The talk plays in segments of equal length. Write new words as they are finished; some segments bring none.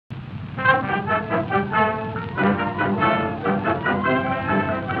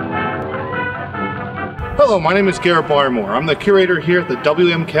Hello, my name is Garrett Barmore. I'm the curator here at the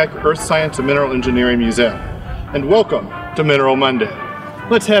W.M. Keck Earth Science and Mineral Engineering Museum. And welcome to Mineral Monday.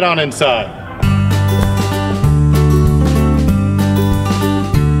 Let's head on inside.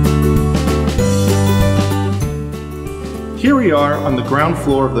 Here we are on the ground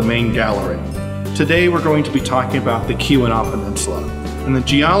floor of the main gallery. Today we're going to be talking about the Keweenaw Peninsula. In the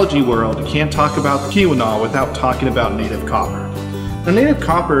geology world, you can't talk about the Keweenaw without talking about native copper. Now, native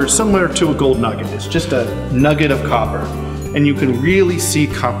copper is similar to a gold nugget. It's just a nugget of copper, and you can really see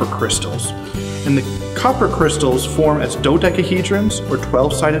copper crystals. And the copper crystals form as dodecahedrons, or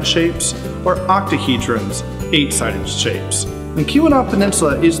 12-sided shapes, or octahedrons, 8-sided shapes. The Keweenaw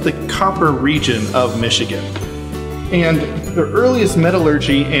Peninsula is the copper region of Michigan. And the earliest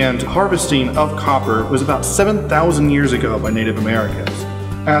metallurgy and harvesting of copper was about 7,000 years ago by Native Americans,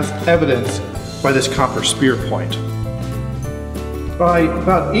 as evidenced by this copper spear point. By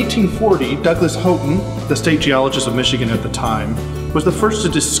about 1840, Douglas Houghton, the state geologist of Michigan at the time, was the first to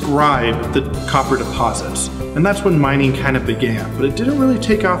describe the copper deposits, and that's when mining kind of began. But it didn't really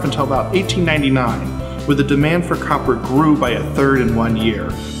take off until about 1899, where the demand for copper grew by a third in 1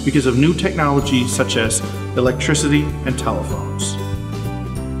 year because of new technology such as electricity and telephones.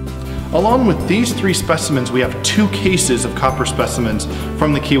 Along with these 3 specimens, we have 2 cases of copper specimens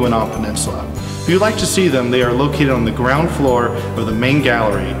from the Keweenaw Peninsula. If you'd like to see them, they are located on the ground floor of the main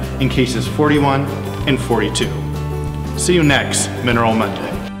gallery in cases 41 and 42. See you next Mineral Monday.